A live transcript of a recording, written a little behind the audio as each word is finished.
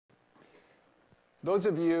Those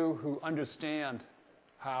of you who understand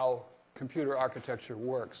how computer architecture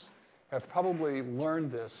works have probably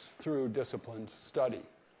learned this through disciplined study.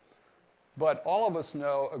 But all of us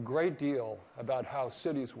know a great deal about how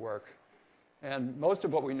cities work, and most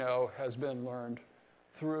of what we know has been learned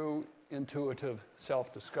through intuitive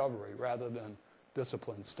self-discovery rather than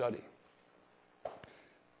disciplined study.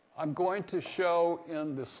 I'm going to show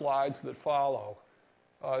in the slides that follow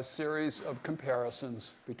a series of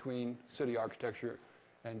comparisons between city architecture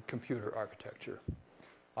and computer architecture.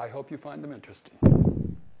 I hope you find them interesting.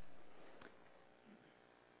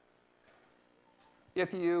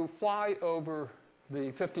 If you fly over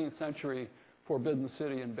the 15th century Forbidden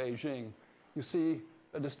City in Beijing, you see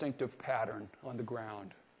a distinctive pattern on the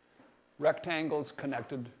ground. Rectangles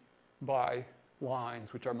connected by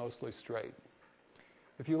lines, which are mostly straight.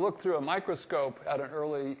 If you look through a microscope at an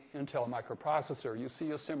early Intel microprocessor, you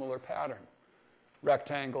see a similar pattern.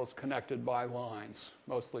 Rectangles connected by lines,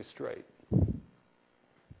 mostly straight.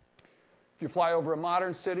 If you fly over a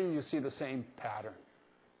modern city, you see the same pattern.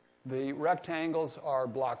 The rectangles are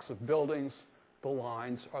blocks of buildings. The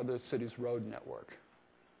lines are the city's road network.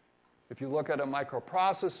 If you look at a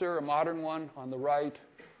microprocessor, a modern one, on the right,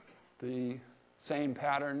 the same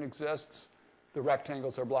pattern exists. The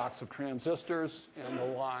rectangles are blocks of transistors, and the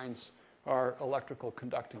lines are electrical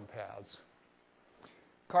conducting paths.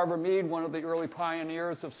 Carver Mead, one of the early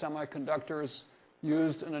pioneers of semiconductors,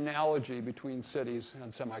 used an analogy between cities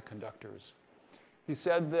and semiconductors. He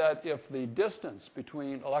said that if the distance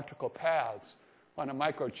between electrical paths on a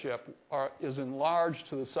microchip is enlarged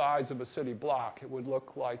to the size of a city block, it would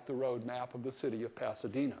look like the road map of the city of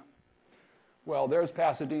Pasadena. Well, there's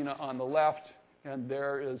Pasadena on the left, and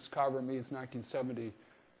there is Carver Mead's 1970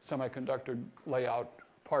 semiconductor layout,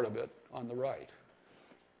 part of it, on the right.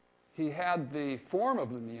 He had the form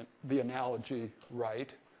of the analogy right,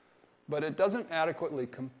 but it doesn't adequately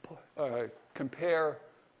compare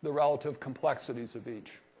the relative complexities of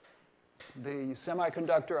each. The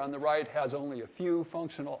semiconductor on the right has only a few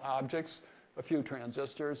functional objects, a few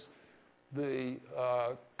transistors. The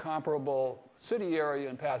comparable city area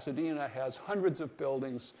in Pasadena has hundreds of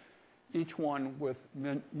buildings, each one with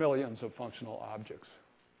millions of functional objects.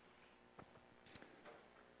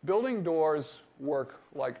 Building doors work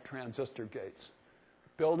like transistor gates.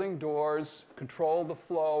 Building doors control the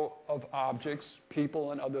flow of objects,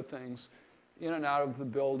 people and other things, in and out of the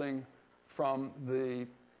building from the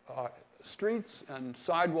streets and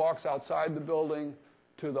sidewalks outside the building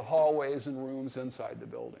to the hallways and rooms inside the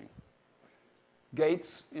building.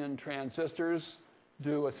 Gates in transistors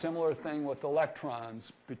do a similar thing with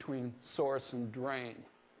electrons between source and drain.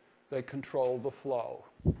 They control the flow.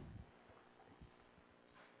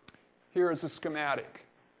 Here is a schematic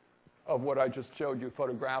of what I just showed you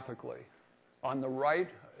photographically. On the right,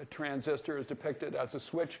 a transistor is depicted as a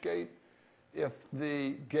switch gate. If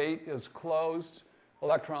the gate is closed,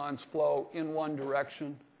 electrons flow in one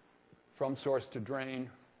direction from source to drain,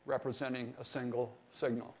 representing a single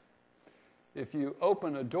signal. If you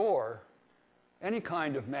open a door, any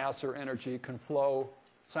kind of mass or energy can flow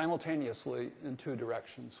simultaneously in two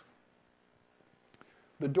directions.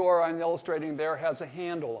 The door I'm illustrating there has a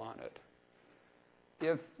handle on it.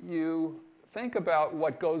 If you think about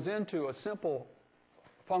what goes into a simple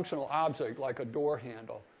functional object like a door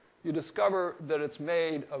handle, you discover that it's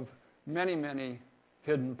made of many, many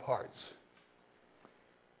hidden parts.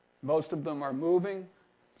 Most of them are moving.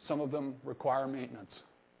 Some of them require maintenance.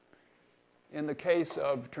 In the case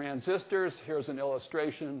of transistors, here's an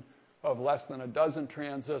illustration of less than a dozen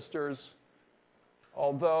transistors.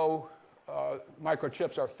 Although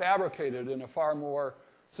microchips are fabricated in a far more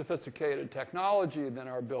sophisticated technology than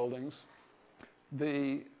our buildings,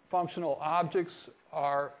 the functional objects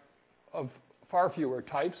are of far fewer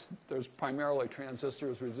types. There's primarily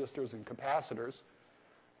transistors, resistors, and capacitors.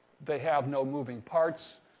 They have no moving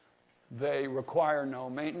parts. They require no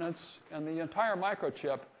maintenance. And the entire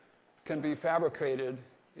microchip can be fabricated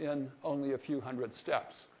in only a few hundred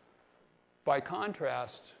steps. By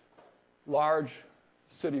contrast, large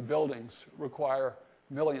city buildings require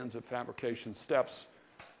millions of fabrication steps,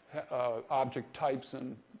 object types,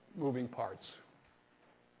 and moving parts.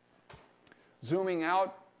 Zooming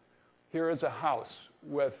out, here is a house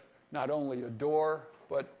with not only a door,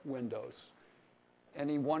 but windows.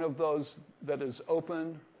 Any one of those that is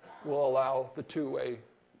open will allow the two-way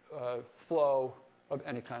flow of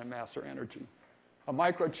any kind of mass or energy. A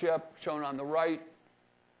microchip, shown on the right,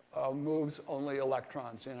 moves only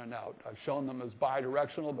electrons in and out. I've shown them as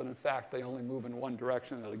bidirectional, but in fact, they only move in one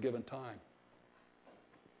direction at a given time.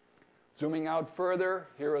 Zooming out further,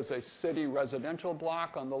 here is a city residential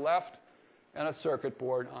block on the left and a circuit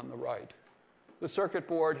board on the right. The circuit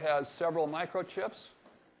board has several microchips.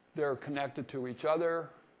 They're connected to each other.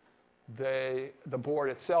 The board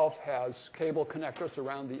itself has cable connectors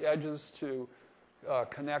around the edges to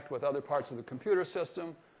connect with other parts of the computer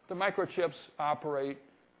system. The microchips operate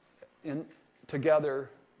together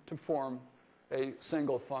to form a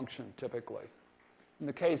single function, typically. In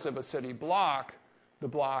the case of a city block, the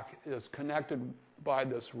block is connected by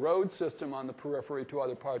this road system on the periphery to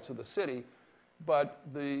other parts of the city, but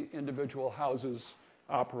the individual houses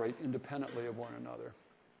operate independently of one another.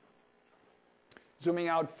 Zooming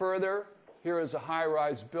out further, here is a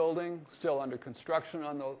high-rise building still under construction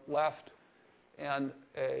on the left, and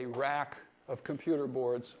a rack of computer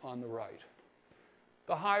boards on the right.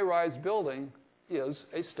 The high-rise building is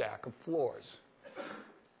a stack of floors.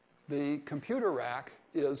 The computer rack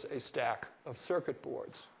is a stack of circuit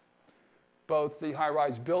boards. Both the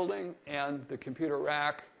high-rise building and the computer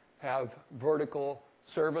rack have vertical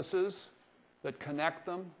services that connect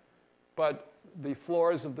them, but the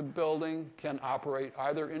floors of the building can operate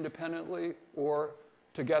either independently or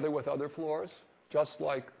together with other floors, just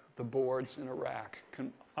like the boards in a rack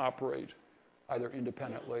can operate either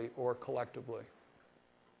independently or collectively.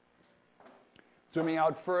 Zooming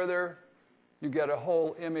out further, you get a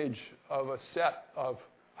whole image of a set of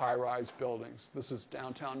high-rise buildings. This is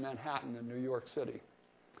downtown Manhattan in New York City.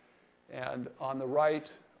 And on the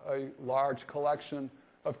right, a large collection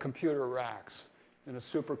of computer racks in a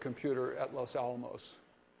supercomputer at Los Alamos.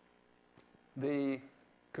 The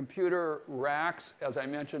computer racks, as I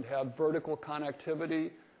mentioned, have vertical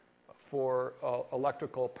connectivity for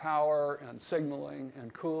electrical power and signaling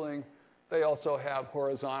and cooling. They also have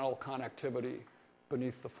horizontal connectivity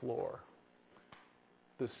beneath the floor.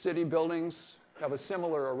 The city buildings have a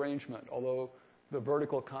similar arrangement, although the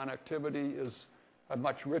vertical connectivity is a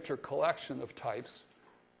much richer collection of types,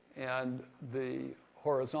 and the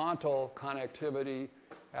horizontal connectivity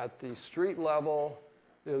at the street level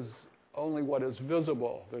is only what is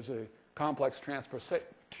visible. There's a complex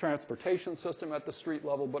transportation system at the street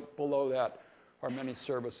level, but below that are many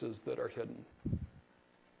services that are hidden.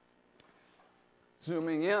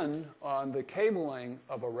 Zooming in on the cabling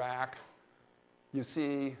of a rack, you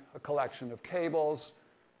see a collection of cables.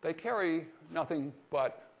 They carry nothing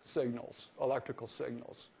but signals, electrical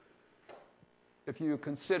signals. If you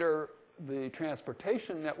consider the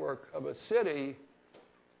transportation network of a city,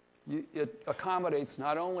 it accommodates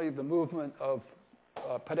not only the movement of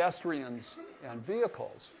pedestrians and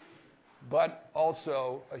vehicles, but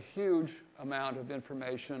also a huge amount of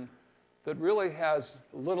information that really has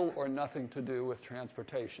little or nothing to do with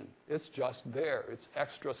transportation. It's just there. It's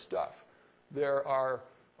extra stuff. There are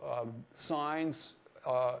signs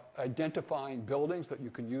identifying buildings that you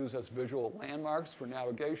can use as visual landmarks for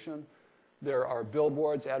navigation. There are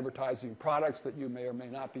billboards advertising products that you may or may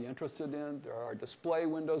not be interested in. There are display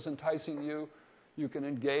windows enticing you. You can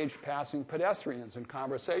engage passing pedestrians in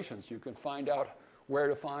conversations. You can find out where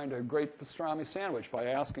to find a great pastrami sandwich by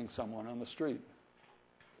asking someone on the street.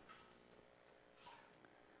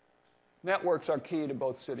 Networks are key to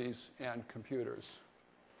both cities and computers.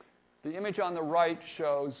 The image on the right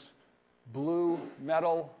shows blue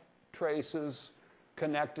metal traces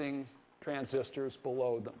connecting transistors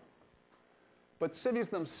below them. But cities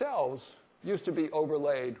themselves used to be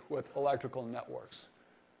overlaid with electrical networks.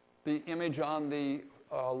 The image on the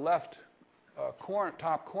left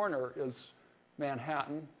top corner is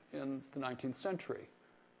Manhattan in the 19th century.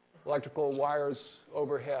 Electrical wires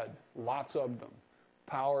overhead, lots of them.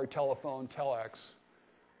 Power, telephone, telex.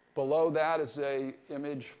 Below that is an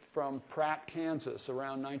image from Pratt, Kansas,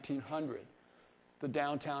 around 1900. The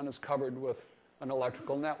downtown is covered with an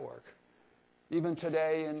electrical network. Even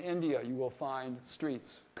today in India, you will find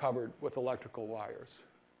streets covered with electrical wires.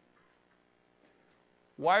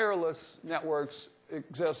 Wireless networks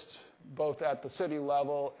exist both at the city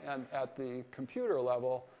level and at the computer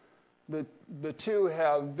level. The two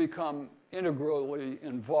have become integrally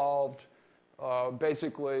involved.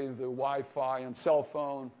 Basically, the Wi-Fi and cell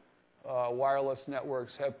phone wireless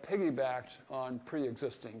networks have piggybacked on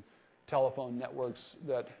pre-existing telephone networks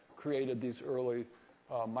that created these early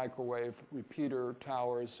microwave repeater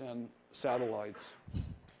towers and satellites.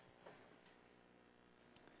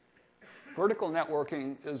 Vertical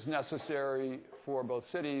networking is necessary for both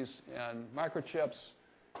cities and microchips.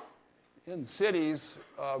 In cities,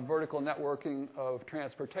 vertical networking of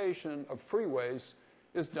transportation, of freeways,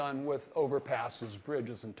 is done with overpasses,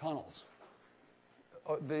 bridges, and tunnels.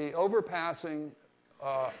 The overpassing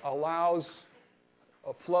allows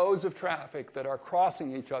flows of traffic that are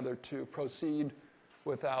crossing each other to proceed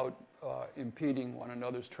without impeding one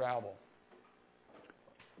another's travel.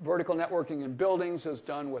 Vertical networking in buildings is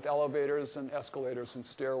done with elevators and escalators and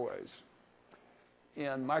stairways.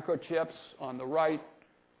 In microchips on the right,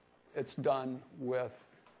 it's done with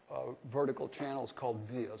vertical channels called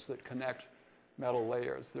vias that connect metal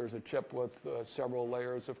layers. There's a chip with several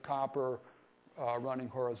layers of copper running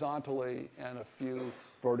horizontally and a few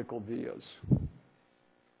vertical vias.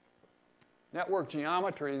 Network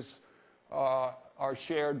geometries are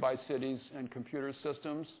shared by cities and computer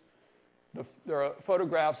systems. The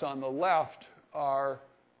photographs on the left are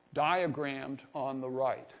diagrammed on the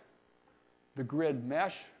right. The grid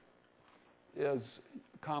mesh is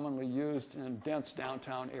commonly used in dense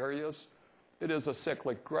downtown areas. It is a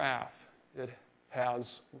cyclic graph. It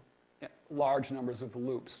has large numbers of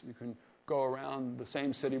loops. You can go around the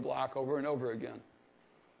same city block over and over again.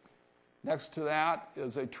 Next to that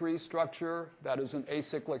is a tree structure. That is an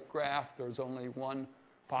acyclic graph. There's only one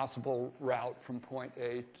possible route from point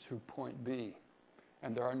A to point B,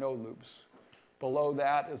 and there are no loops. Below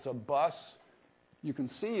that is a bus. You can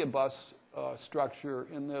see a bus structure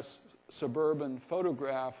in this suburban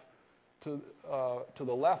photograph to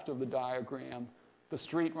the left of the diagram. The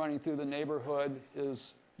street running through the neighborhood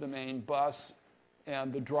is the main bus,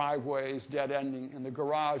 and the driveways, dead-ending, and the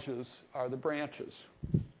garages are the branches.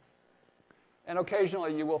 And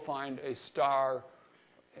occasionally you will find a star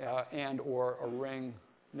and or a ring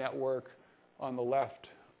network. On the left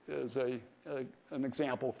is an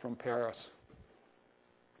example from Paris.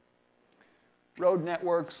 Road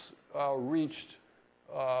networks reached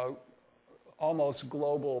almost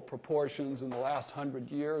global proportions in the last 100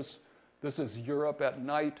 years. This is Europe at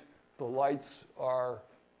night. The lights are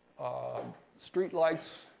street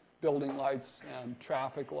lights, building lights, and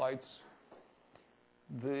traffic lights.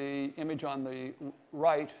 The image on the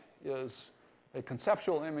right is a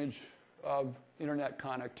conceptual image of internet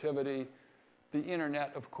connectivity. The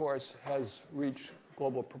internet, of course, has reached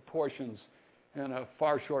global proportions in a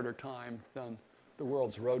far shorter time than the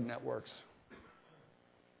world's road networks.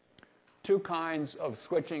 Two kinds of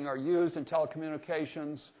switching are used in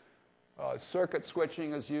telecommunications. Circuit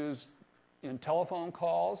switching is used in telephone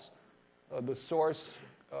calls. The source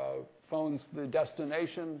phones the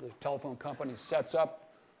destination. The telephone company sets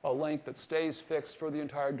up a link that stays fixed for the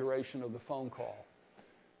entire duration of the phone call.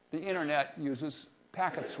 The internet uses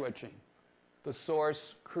packet switching. The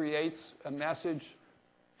source creates a message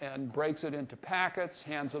and breaks it into packets,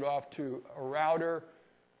 hands it off to a router,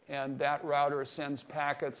 and that router sends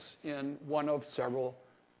packets in one of several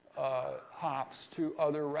hops to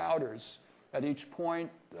other routers. At each point,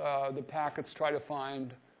 the packets try to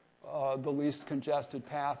find the least congested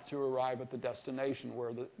path to arrive at the destination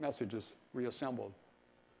where the message is reassembled.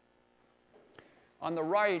 On the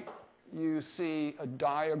right, you see a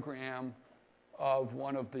diagram of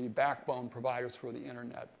one of the backbone providers for the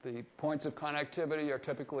internet. The points of connectivity are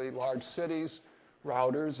typically large cities,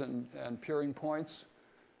 routers, and peering points.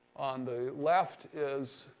 On the left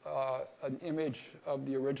is an image of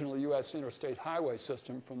the original U.S. interstate highway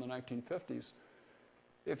system from the 1950s.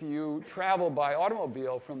 If you travel by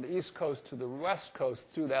automobile from the East Coast to the West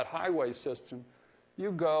Coast through that highway system,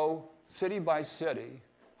 you go city by city,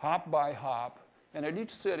 hop by hop, and at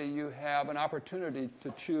each city you have an opportunity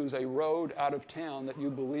to choose a road out of town that you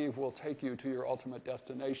believe will take you to your ultimate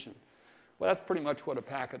destination. Well, that's pretty much what a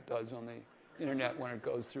packet does on the internet when it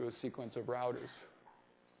goes through a sequence of routers.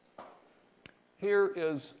 Here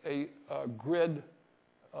is a grid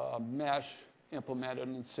mesh implemented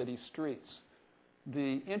in city streets.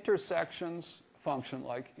 The intersections function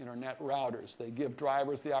like internet routers. They give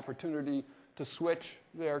drivers the opportunity to switch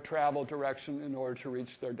their travel direction in order to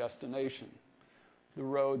reach their destination. The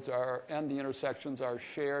roads and the intersections are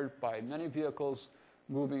shared by many vehicles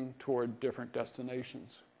moving toward different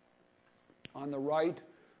destinations. On the right,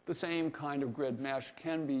 the same kind of grid mesh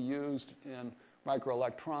can be used in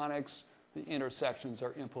microelectronics. The intersections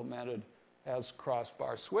are implemented as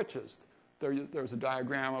crossbar switches. There's a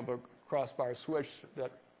diagram of a crossbar switch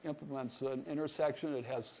that implements an intersection. It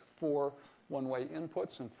has 4 one-way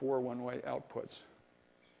inputs and 4 one-way outputs.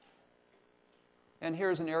 And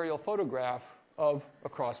here's an aerial photograph of a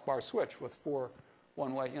crossbar switch with 4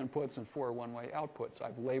 one-way inputs and 4 one-way outputs.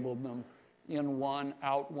 I've labeled them in 1,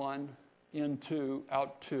 out 1, in 2,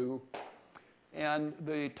 out 2. And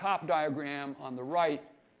the top diagram on the right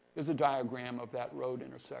is a diagram of that road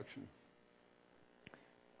intersection.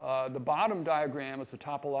 The bottom diagram is a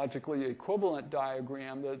topologically equivalent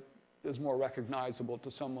diagram that is more recognizable to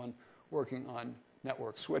someone working on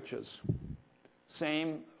network switches.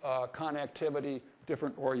 Same connectivity,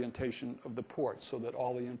 different orientation of the ports so that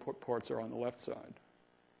all the input ports are on the left side.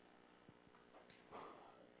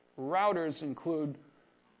 Routers include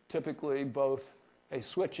typically both a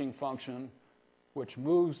switching function which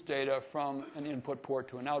moves data from an input port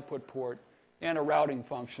to an output port, and a routing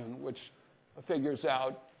function which figures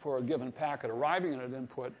out for a given packet arriving at an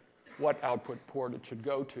input what output port it should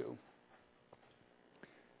go to.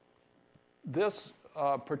 This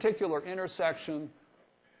particular intersection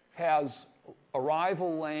has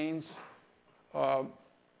arrival lanes. I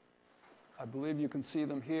believe you can see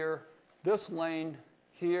them here. This lane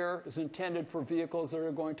here is intended for vehicles that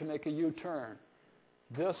are going to make a U-turn.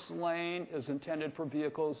 This lane is intended for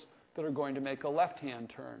vehicles that are going to make a left-hand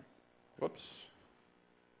turn. Whoops.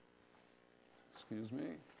 Excuse me.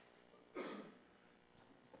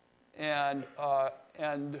 And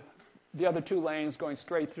the other two lanes going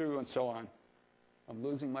straight through and so on. I'm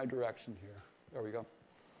losing my direction here. There we go.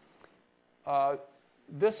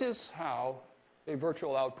 This is how a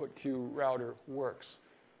virtual output queue router works.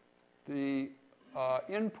 The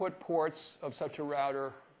input ports of such a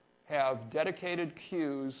router have dedicated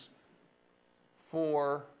queues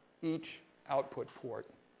for each output port.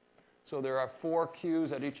 So there are 4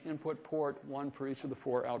 queues at each input port, 1 for each of the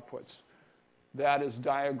 4 outputs. That is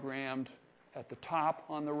diagrammed at the top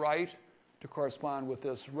on the right to correspond with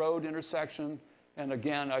this road intersection. And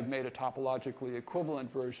again, I've made a topologically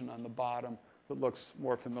equivalent version on the bottom that looks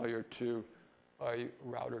more familiar to a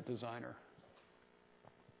router designer.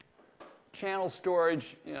 Channel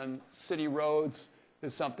storage in city roads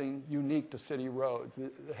is something unique to city roads.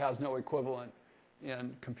 It has no equivalent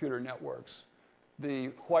in computer networks. The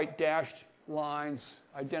white dashed lines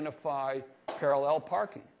identify parallel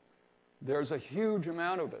parking. There's a huge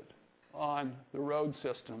amount of it on the road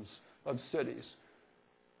systems of cities.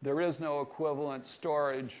 There is no equivalent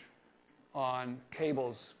storage on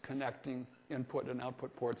cables connecting input and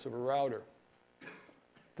output ports of a router.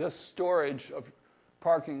 This storage of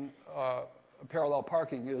parking, parallel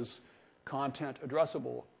parking, is content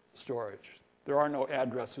addressable storage. There are no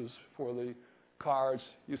addresses for the cars.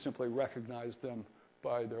 You simply recognize them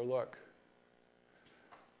by their look.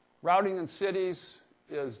 Routing in cities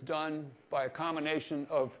is done by a combination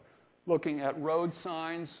of looking at road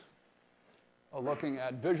signs, looking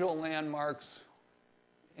at visual landmarks,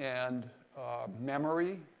 and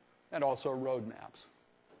memory, and also road maps.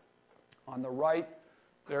 On the right,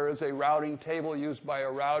 there is a routing table used by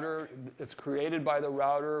a router. It's created by the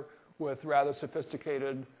router with rather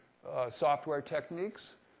sophisticated software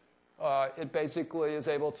techniques. It basically is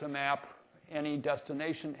able to map any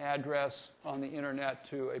destination address on the internet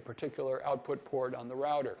to a particular output port on the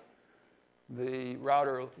router. The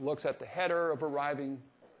router looks at the header of arriving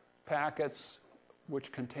packets,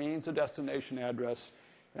 which contains a destination address,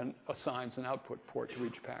 and assigns an output port to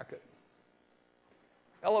each packet.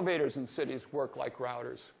 Elevators in cities work like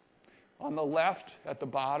routers. On the left, at the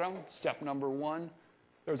bottom, step number 1,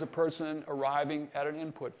 there's a person arriving at an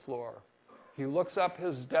input floor. He looks up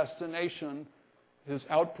his destination, his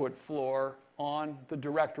output floor, on the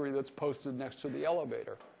directory that's posted next to the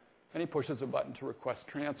elevator, and he pushes a button to request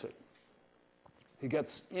transit. He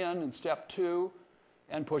gets in step 2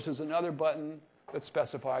 and pushes another button that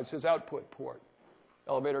specifies his output port.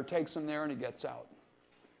 Elevator takes him there and he gets out.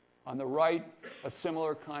 On the right, a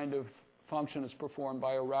similar kind of function is performed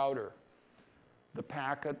by a router. The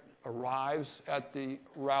packet arrives at the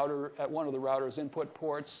router, at one of the router's input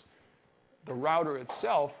ports. The router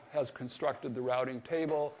itself has constructed the routing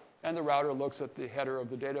table, and the router looks at the header of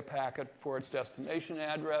the data packet for its destination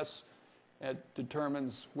address. It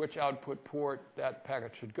determines which output port that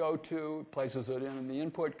packet should go to, places it in the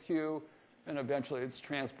input queue, and eventually it's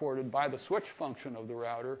transported by the switch function of the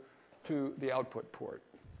router to the output port.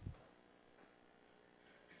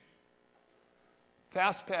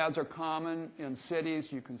 Fast paths are common in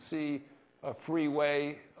cities. You can see a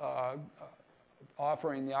freeway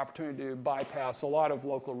offering the opportunity to bypass a lot of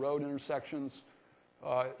local road intersections.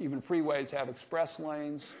 Even freeways have express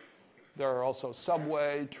lanes. There are also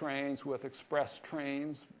subway trains with express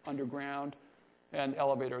trains underground, and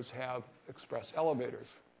elevators have express elevators.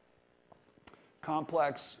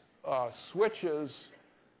 Complex switches,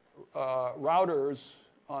 routers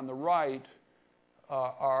on the right,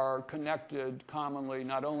 are connected commonly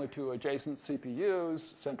not only to adjacent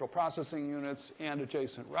CPUs, central processing units, and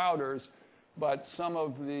adjacent routers, but some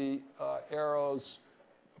of the arrows,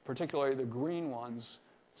 particularly the green ones,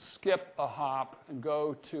 skip a hop and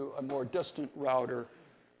go to a more distant router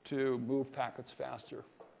to move packets faster.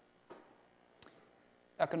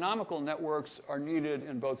 Economical networks are needed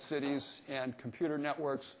in both cities and computer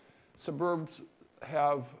networks. Suburbs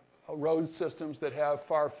have road systems that have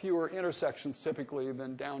far fewer intersections typically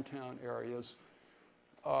than downtown areas.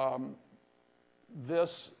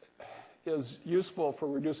 This is useful for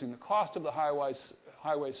reducing the cost of the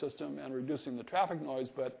highway system and reducing the traffic noise,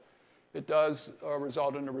 but it does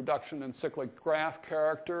result in a reduction in cyclic graph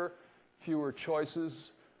character, fewer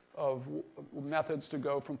choices of methods to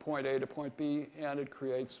go from point A to point B, and it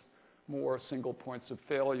creates more single points of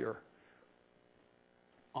failure.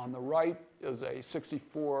 On the right is a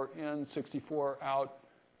 64 in, 64 out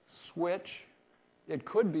switch. It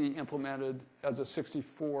could be implemented as a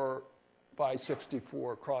 64 by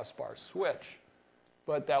 64 crossbar switch,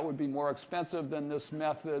 but that would be more expensive than this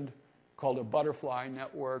method called a butterfly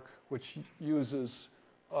network, which uses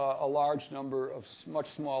a large number of much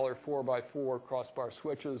smaller 4 by 4 crossbar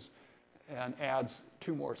switches and adds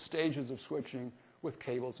 2 more stages of switching with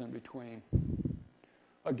cables in between.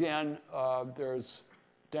 Again, there's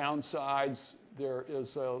downsides. There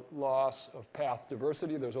is a loss of path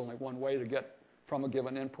diversity. There's only one way to get from a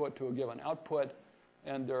given input to a given output,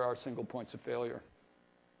 and there are single points of failure.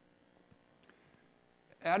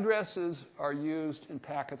 Addresses are used in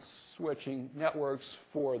packet switching networks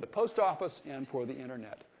for the post office and for the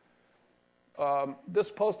internet.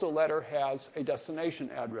 This postal letter has a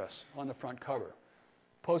destination address on the front cover.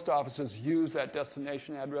 Post offices use that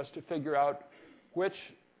destination address to figure out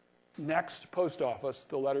which next post office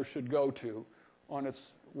the letter should go to on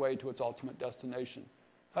its way to its ultimate destination.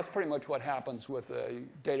 That's pretty much what happens with a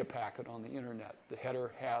data packet on the internet. The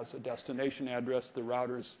header has a destination address. The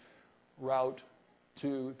routers route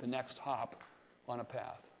to the next hop on a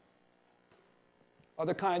path.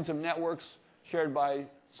 Other kinds of networks shared by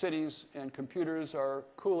cities and computers are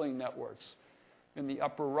cooling networks. In the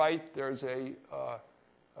upper right, there's a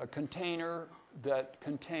container that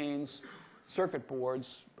contains circuit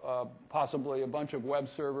boards, possibly a bunch of web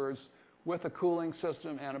servers, with a cooling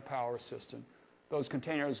system and a power system. Those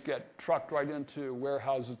containers get trucked right into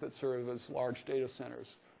warehouses that serve as large data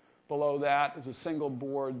centers. Below that is a single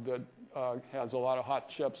board that has a lot of hot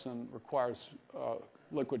chips and requires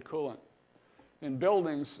liquid coolant. In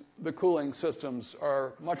buildings, the cooling systems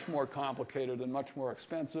are much more complicated and much more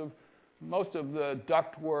expensive. Most of the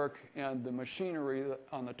ductwork and the machinery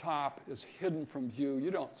on the top is hidden from view.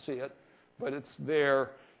 You don't see it, but it's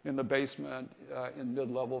there in the basement, in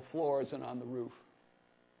mid-level floors, and on the roof.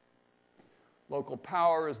 Local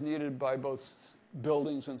power is needed by both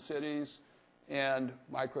buildings and cities, and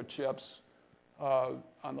microchips.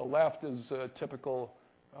 On the left is typical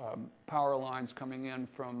power lines coming in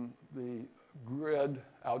from the grid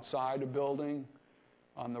outside a building.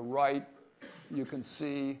 On the right, you can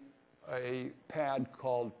see a pad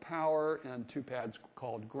called power and 2 pads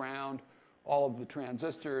called ground. All of the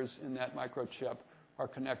transistors in that microchip are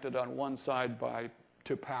connected on one side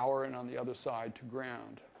to power and on the other side to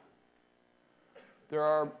ground. There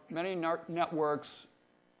are many networks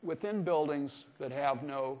within buildings that have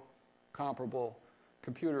no comparable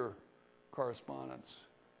computer correspondence.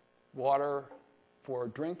 Water for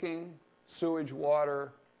drinking, sewage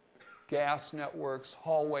water, gas networks,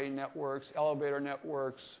 hallway networks, elevator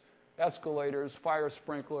networks, escalators, fire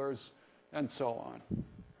sprinklers, and so on.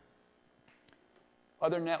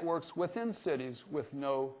 Other networks within cities with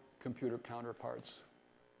no computer counterparts.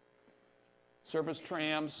 Surface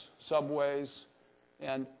trams, subways,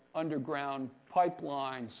 and underground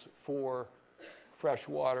pipelines for fresh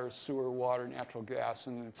water, sewer water, natural gas,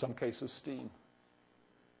 and in some cases steam.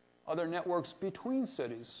 Other networks between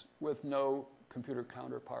cities with no computer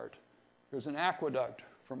counterpart. There's an aqueduct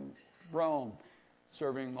from Rome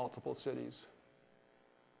serving multiple cities.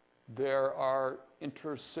 There are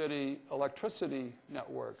intercity electricity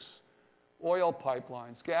networks, oil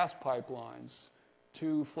pipelines, gas pipelines,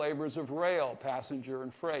 2 flavors of rail, passenger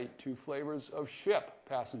and freight, 2 flavors of ship,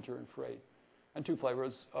 passenger and freight, and 2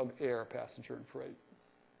 flavors of air, passenger and freight.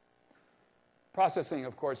 Processing,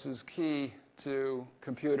 of course, is key to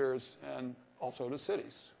computers and also to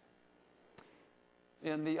cities.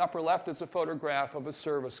 In the upper left is a photograph of a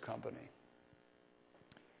service company.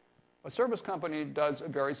 A service company does a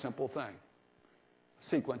very simple thing, a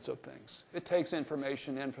sequence of things. It takes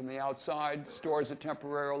information in from the outside, stores it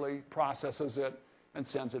temporarily, processes it, and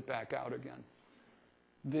sends it back out again.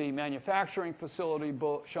 The manufacturing facility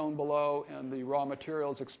shown below and the raw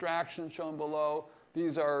materials extraction shown below,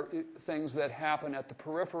 these are things that happen at the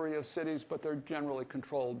periphery of cities, but they're generally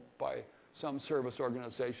controlled by some service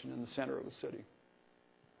organization in the center of the city.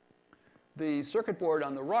 The circuit board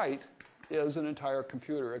on the right is an entire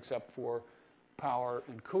computer except for power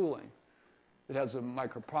and cooling. It has a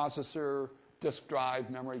microprocessor, disk drive,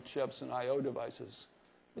 memory chips, and I/O devices.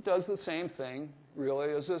 It does the same thing,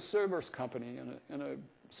 really, as a service company in a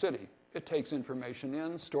city. It takes information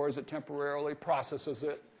in, stores it temporarily, processes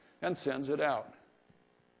it, and sends it out.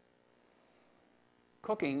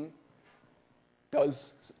 Cooking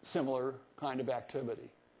does similar kind of activity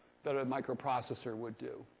that a microprocessor would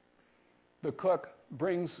do. The cook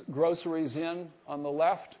brings groceries in on the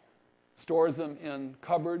left, stores them in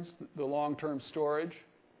cupboards, the long-term storage.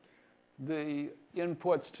 The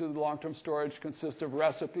inputs to the long-term storage consist of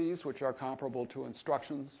recipes, which are comparable to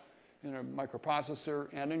instructions in a microprocessor,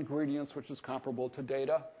 and ingredients, which is comparable to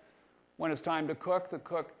data. When it's time to cook, the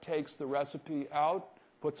cook takes the recipe out,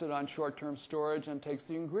 puts it on short-term storage, and takes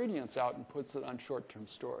the ingredients out and puts it on short-term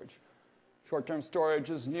storage. Short-term storage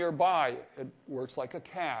is nearby. It works like a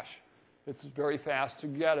cache. It's very fast to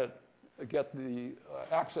get the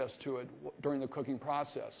access to it during the cooking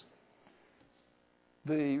process.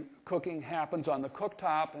 The cooking happens on the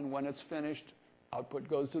cooktop, and when it's finished, output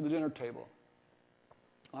goes to the dinner table.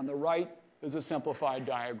 On the right is a simplified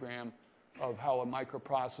diagram of how a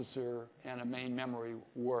microprocessor and a main memory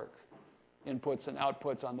work. Inputs and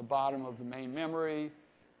outputs on the bottom of the main memory.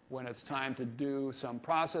 When it's time to do some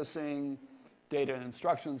processing, data and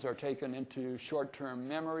instructions are taken into short-term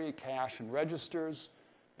memory, cache, and registers,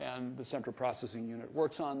 and the central processing unit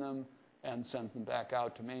works on them and sends them back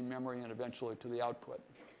out to main memory and eventually to the output.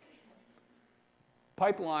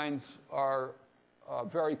 Pipelines are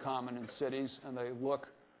very common in cities, and they look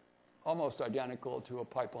almost identical to a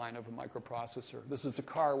pipeline of a microprocessor. This is a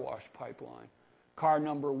car wash pipeline. Car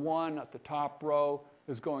number 1 at the top row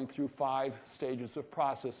is going through 5 stages of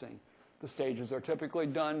processing. The stages are typically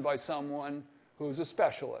done by someone who's a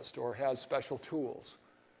specialist or has special tools.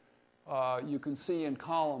 You can see in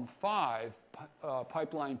column 5,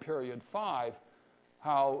 pipeline period 5,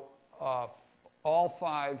 how all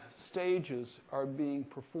 5 stages are being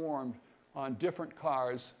performed on different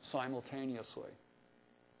cars simultaneously.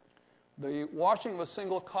 The washing of a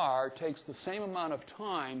single car takes the same amount of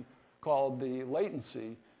time, called the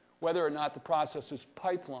latency, whether or not the process is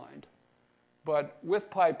pipelined. But with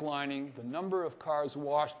pipelining, the number of cars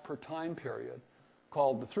washed per time period,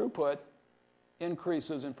 called the throughput,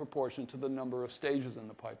 increases in proportion to the number of stages in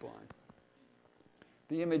the pipeline.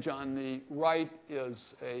 The image on the right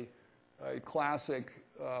is a classic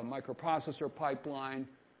microprocessor pipeline,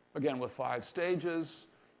 again with 5 stages.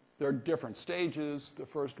 There are different stages. The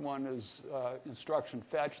first one is instruction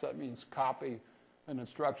fetch. That means copy an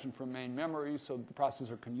instruction from main memory so the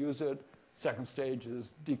processor can use it. Second stage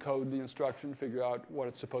is decode the instruction, figure out what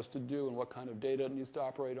it's supposed to do and what kind of data it needs to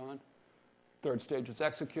operate on. Third stage is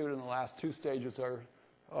execute, and the last 2 stages are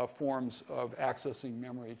forms of accessing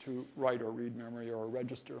memory to write or read memory or a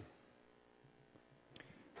register.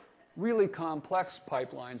 Really complex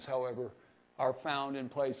pipelines, however, are found in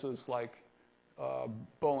places like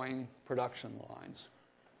Boeing production lines.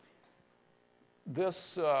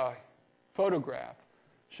 This photograph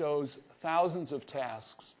shows thousands of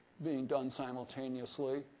tasks being done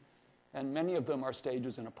simultaneously, and many of them are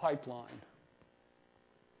stages in a pipeline.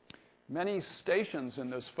 Many stations in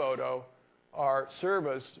this photo are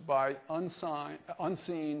serviced by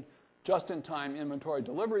unseen just-in-time inventory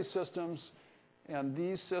delivery systems, and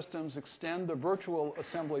these systems extend the virtual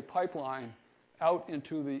assembly pipeline out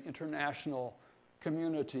into the international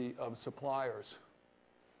community of suppliers.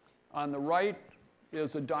 On the right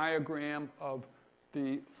is a diagram of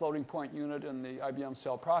the floating point unit in the IBM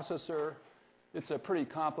cell processor. It's a pretty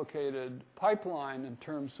complicated pipeline in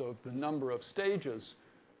terms of the number of stages,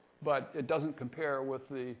 but it doesn't compare with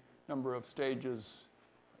the number of stages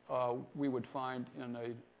we would find in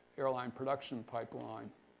an airline production pipeline.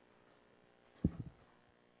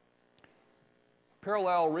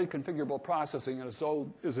 Parallel reconfigurable processing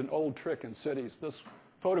is an old trick in cities. This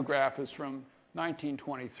photograph is from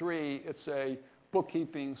 1923. It's a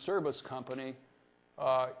bookkeeping service company.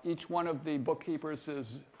 Each one of the bookkeepers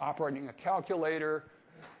is operating a calculator,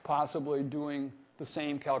 possibly doing the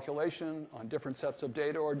same calculation on different sets of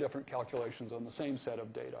data or different calculations on the same set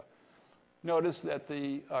of data. Notice that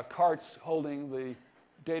the carts holding the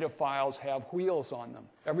data files have wheels on them.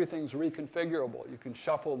 Everything's reconfigurable. You can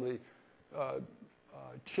shuffle the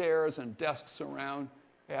chairs and desks around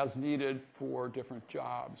as needed for different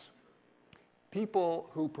jobs. People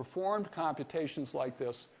who performed computations like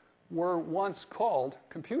this were once called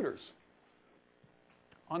computers.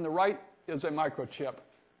 On the right is a microchip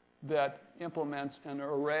that implements an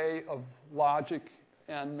array of logic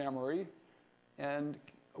and memory, and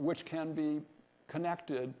which can be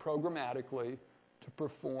connected programmatically to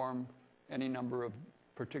perform any number of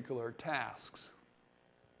particular tasks.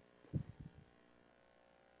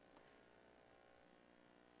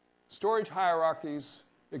 Storage hierarchies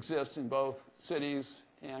exist in both cities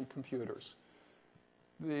and computers.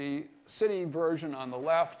 The city version on the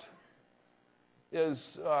left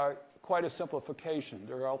is quite a simplification.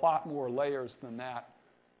 There are a lot more layers than that.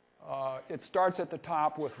 It starts at the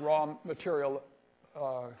top with raw material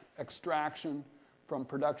extraction from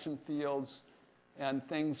production fields, and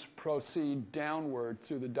things proceed downward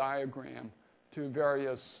through the diagram to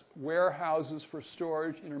various warehouses for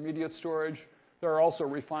storage, intermediate storage. There are also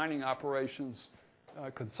refining operations,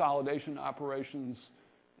 consolidation operations,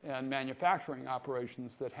 and manufacturing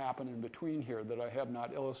operations that happen in between here that I have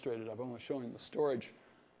not illustrated. I'm only showing the storage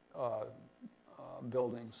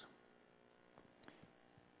buildings.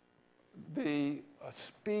 The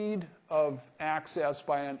speed of access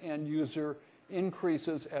by an end user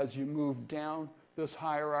increases as you move down this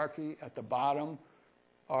hierarchy. At the bottom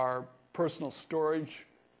are personal storage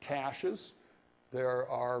caches. There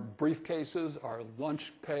are briefcases, our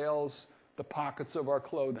lunch pails, the pockets of our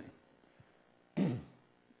clothing.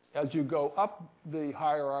 As you go up the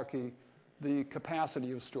hierarchy, the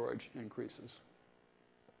capacity of storage increases.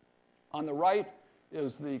 On the right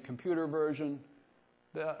is the computer version.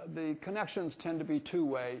 The connections tend to be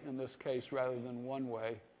two-way in this case rather than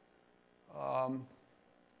one-way.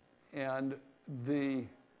 And the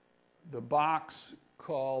box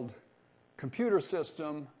called computer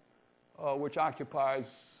system, which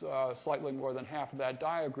occupies slightly more than half of that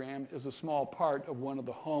diagram, is a small part of one of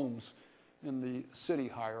the homes in the city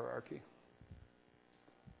hierarchy.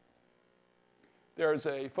 There's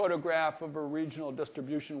a photograph of a regional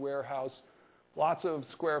distribution warehouse, lots of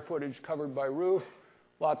square footage covered by roof,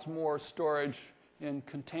 lots more storage in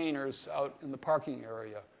containers out in the parking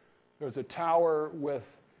area. There's a tower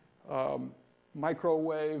with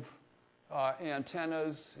microwave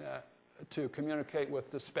antennas to communicate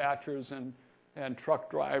with dispatchers and truck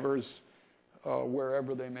drivers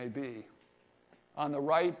wherever they may be. On the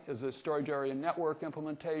right is a storage area network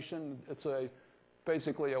implementation. It's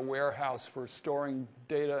basically a warehouse for storing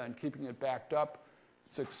data and keeping it backed up.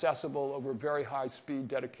 It's accessible over very high-speed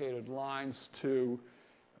dedicated lines to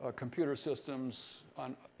computer systems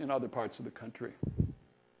in other parts of the country.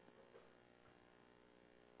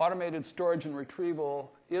 Automated storage and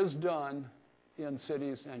retrieval is done in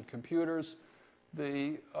cities and computers.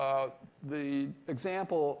 The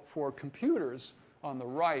example for computers on the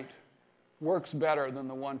right works better than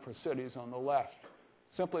the one for cities on the left,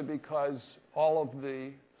 simply because all of the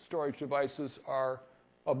storage devices are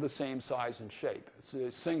of the same size and shape. It's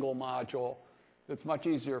a single module. It's much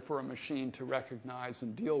easier for a machine to recognize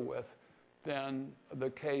and deal with than the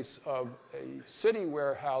case of a city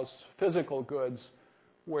warehouse, physical goods,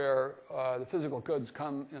 where the physical goods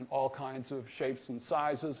come in all kinds of shapes and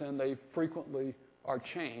sizes, and they frequently are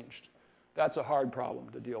changed. That's a hard problem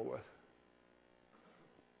to deal with.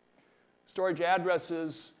 Storage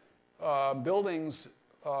addresses, buildings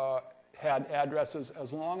had addresses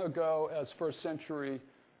as long ago as first century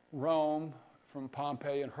Rome, from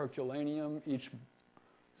Pompeii and Herculaneum. Each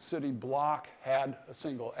city block had a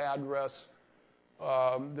single address.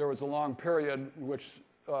 There was a long period in which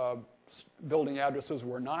building addresses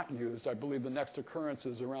were not used. I believe the next occurrence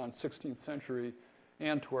is around 16th century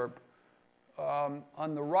Antwerp.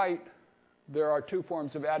 On the right, there are two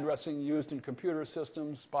forms of addressing used in computer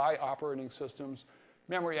systems by operating systems.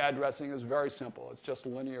 Memory addressing is very simple. It's just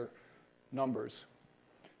linear numbers.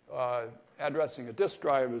 Addressing a disk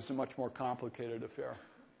drive is a much more complicated affair.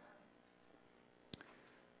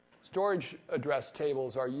 Storage address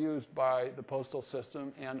tables are used by the postal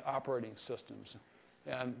system and operating systems.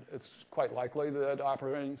 And it's quite likely that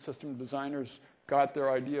operating system designers got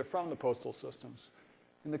their idea from the postal systems.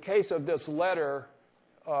 In the case of this letter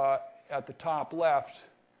at the top left,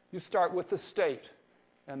 you start with the state.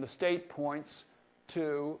 And the state points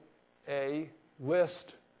to a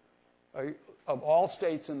list of all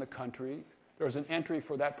states in the country. There's an entry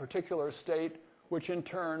for that particular state, which in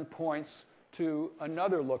turn points to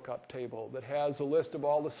another lookup table that has a list of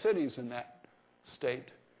all the cities in that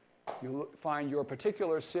state. You find your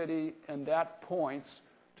particular city, and that points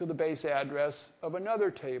to the base address of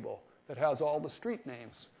another table that has all the street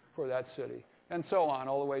names for that city, and so on,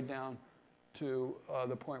 all the way down to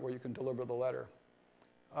the point where you can deliver the letter.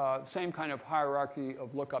 Same kind of hierarchy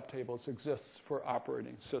of lookup tables exists for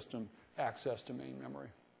operating system access to main memory.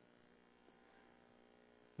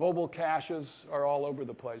 Mobile caches are all over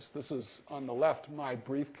the place. This is, on the left, my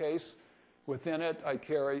briefcase. Within it, I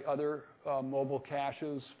carry other mobile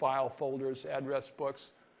caches, file folders, address books.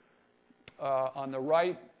 On the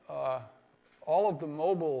right, all of the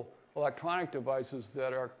mobile electronic devices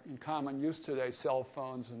that are in common use today, cell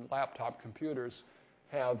phones and laptop computers,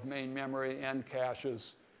 have main memory and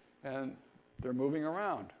caches, and they're moving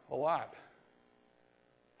around a lot.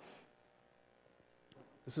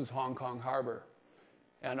 This is Hong Kong Harbor.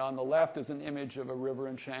 And on the left is an image of a river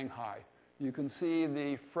in Shanghai. You can see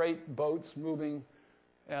the freight boats moving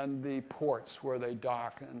and the ports where they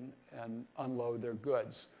dock and unload their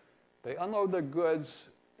goods. They unload their goods,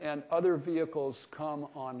 and other vehicles come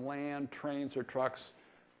on land, trains, or trucks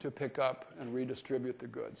to pick up and redistribute the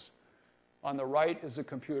goods. On the right is a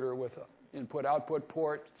computer with input-output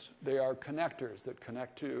ports. They are connectors that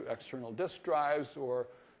connect to external disk drives or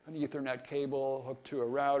an Ethernet cable hooked to a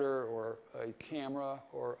router or a camera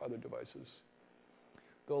or other devices.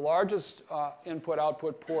 The largest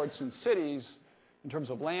input-output ports in cities in terms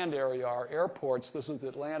of land area are airports. This is the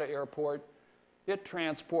Atlanta airport. It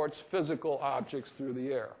transports physical objects through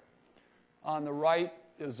the air. On the right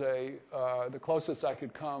is the closest I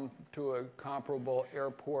could come to a comparable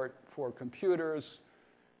airport for computers.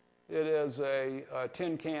 It is a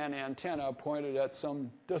tin can antenna pointed at some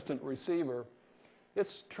distant receiver.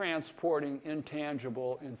 It's transporting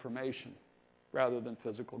intangible information rather than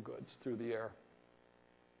physical goods through the air.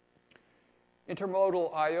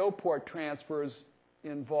 Intermodal I/O port transfers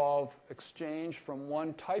involve exchange from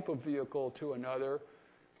one type of vehicle to another.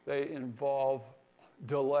 They involve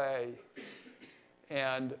delay.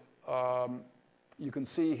 And you can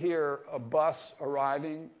see here a bus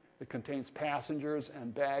arriving. It contains passengers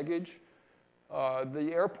and baggage. The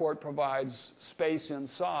airport provides space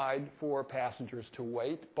inside for passengers to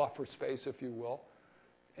wait, buffer space, if you will,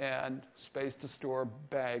 and space to store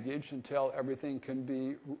baggage until everything can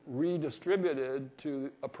be redistributed to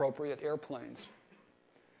appropriate airplanes.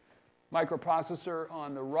 Microprocessor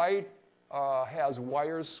on the right has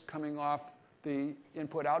wires coming off the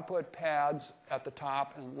input-output pads at the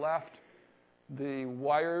top and left. The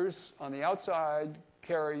wires on the outside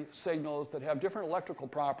carry signals that have different electrical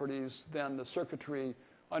properties than the circuitry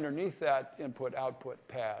underneath that input-output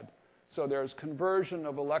pad. So there's conversion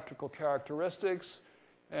of electrical characteristics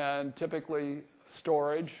and typically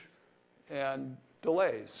storage and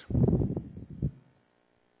delays.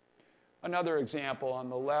 Another example on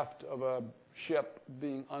the left of a ship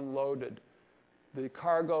being unloaded. The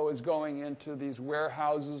cargo is going into these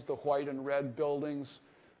warehouses, the white and red buildings,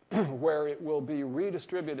 where it will be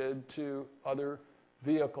redistributed to other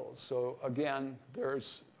vehicles. So again,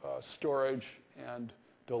 there's storage and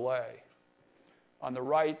delay. On the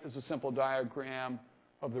right is a simple diagram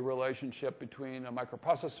of the relationship between a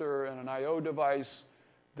microprocessor and an I/O device.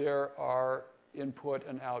 There are input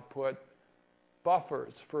and output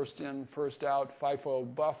buffers, first in, first out,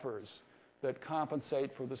 FIFO buffers that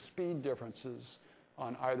compensate for the speed differences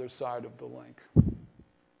on either side of the link.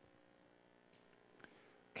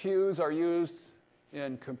 Queues are used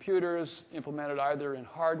in computers, implemented either in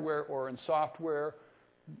hardware or in software.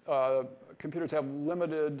 Computers have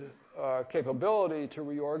limited capability to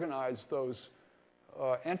reorganize those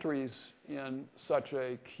entries in such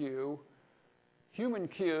a queue. Human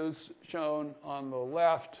queues, shown on the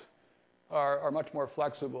left, are much more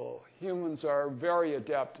flexible. Humans are very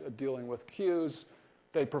adept at dealing with queues.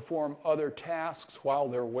 They perform other tasks while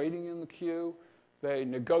they're waiting in the queue. They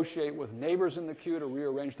negotiate with neighbors in the queue to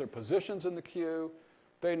rearrange their positions in the queue.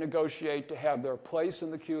 They negotiate to have their place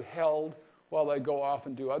in the queue held while they go off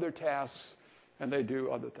and do other tasks, and they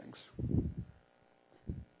do other things.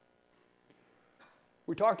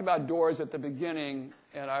 We talked about doors at the beginning,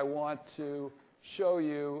 and I want to show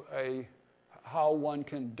you how one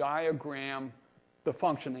can diagram the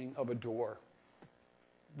functioning of a door.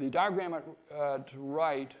 The diagram at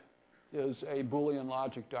right is a Boolean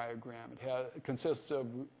logic diagram. It consists of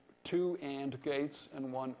two AND gates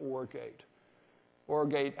and one OR gate. OR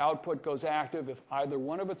gate output goes active if either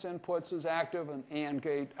one of its inputs is active, and AND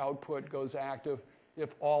gate output goes active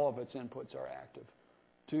if all of its inputs are active.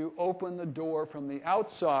 To open the door from the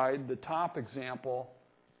outside, the top example,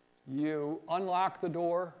 you unlock the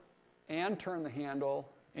door and turn the handle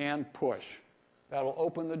and push. That'll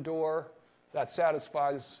open the door. That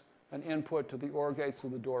satisfies an input to the OR gate so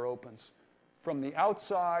the door opens. From the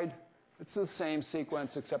outside, it's the same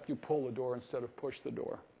sequence except you pull the door instead of push the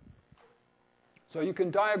door. So you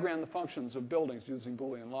can diagram the functions of buildings using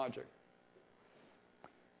Boolean logic.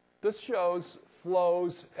 This shows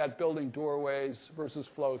flows at building doorways versus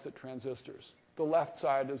flows at transistors. The left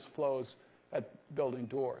side is flows at building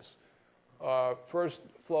doors. First,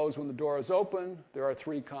 flows when the door is open. There are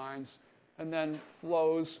three kinds. And then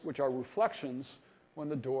flows, which are reflections, when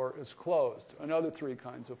the door is closed. Another three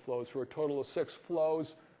kinds of flows, for a total of 6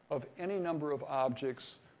 flows of any number of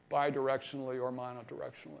objects bidirectionally or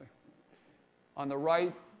monodirectionally. On the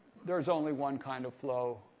right, there's only one kind of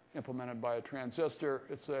flow implemented by a transistor.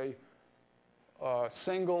 It's a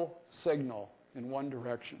single signal in one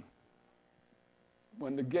direction.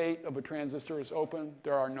 When the gate of a transistor is open,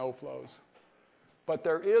 there are no flows. But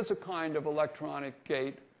there is a kind of electronic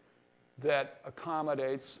gate that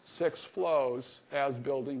accommodates 6 flows as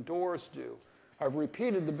building doors do. I've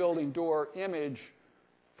repeated the building door image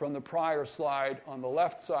from the prior slide on the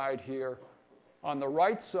left side here. On the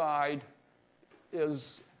right side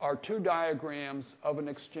are 2 diagrams of an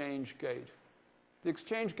exchange gate. The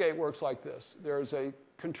exchange gate works like this. There's a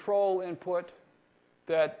control input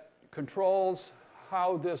that controls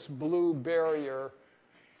how this blue barrier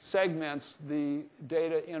segments the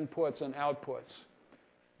data inputs and outputs.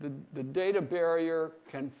 The data barrier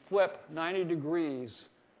can flip 90 degrees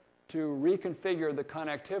to reconfigure the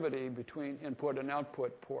connectivity between input and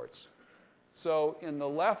output ports. So in the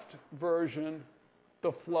left version,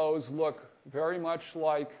 the flows look very much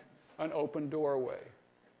like an open doorway.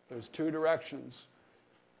 There's 2 directions.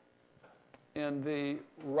 In the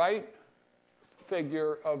right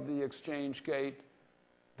figure of the exchange gate,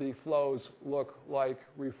 the flows look like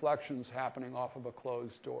reflections happening off of a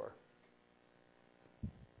closed door.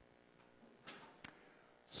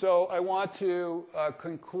 So I want to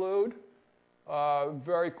conclude.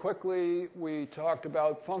 Very quickly, we talked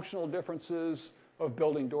about functional differences of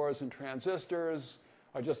building doors and transistors.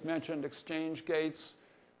 I just mentioned exchange gates.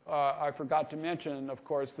 I forgot to mention, of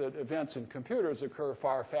course, that events in computers occur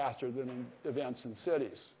far faster than in events in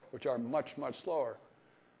cities, which are much, much slower.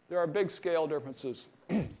 There are big scale differences.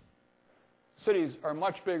 Cities are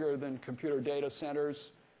much bigger than computer data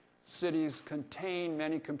centers. Cities contain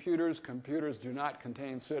many computers. Computers do not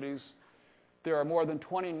contain cities. There are more than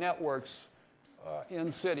 20 networks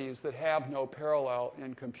in cities that have no parallel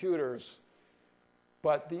in computers.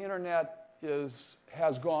 But the internet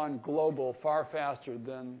has gone global far faster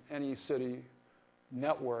than any city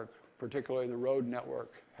network, particularly the road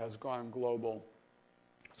network, has gone global.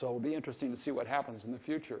 So it'll be interesting to see what happens in the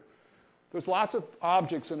future. There's lots of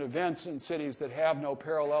objects and events in cities that have no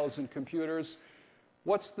parallels in computers.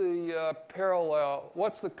 What's the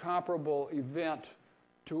comparable event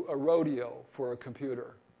to a rodeo for a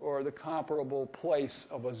computer, or the comparable place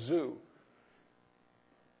of a zoo?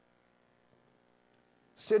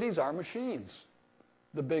 Cities are machines,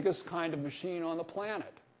 the biggest kind of machine on the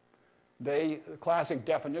planet. The classic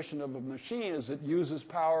definition of a machine is it uses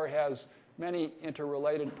power, has many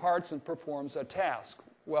interrelated parts, and performs a task.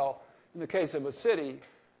 Well, in the case of a city,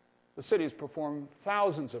 the cities perform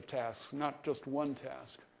thousands of tasks, not just one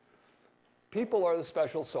task. People are the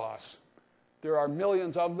special sauce. There are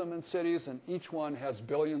millions of them in cities, and each one has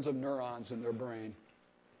billions of neurons in their brain.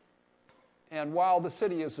 And while the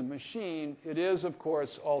city is a machine, it is, of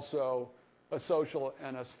course, also a social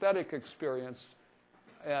and aesthetic experience.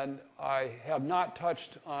 And I have not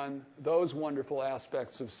touched on those wonderful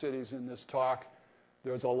aspects of cities in this talk.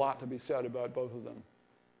 There's a lot to be said about both of them.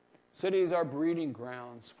 Cities are breeding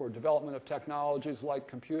grounds for development of technologies like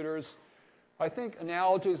computers. I think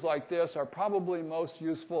analogies like this are probably most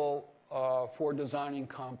useful for designing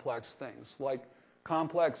complex things, like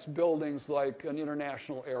complex buildings like an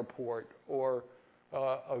international airport or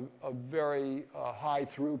a very high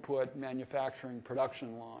throughput manufacturing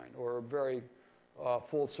production line or a very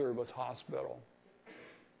full service hospital.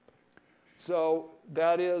 So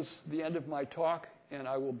that is the end of my talk, and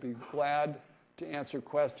I will be glad to answer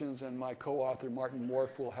questions, and my co-author Martin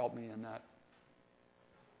Morf will help me in that.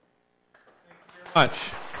 Thank you very much.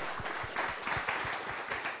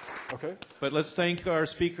 Okay. But let's thank our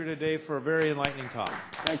speaker today for a very enlightening talk.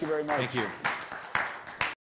 Thank you very much. Thank you.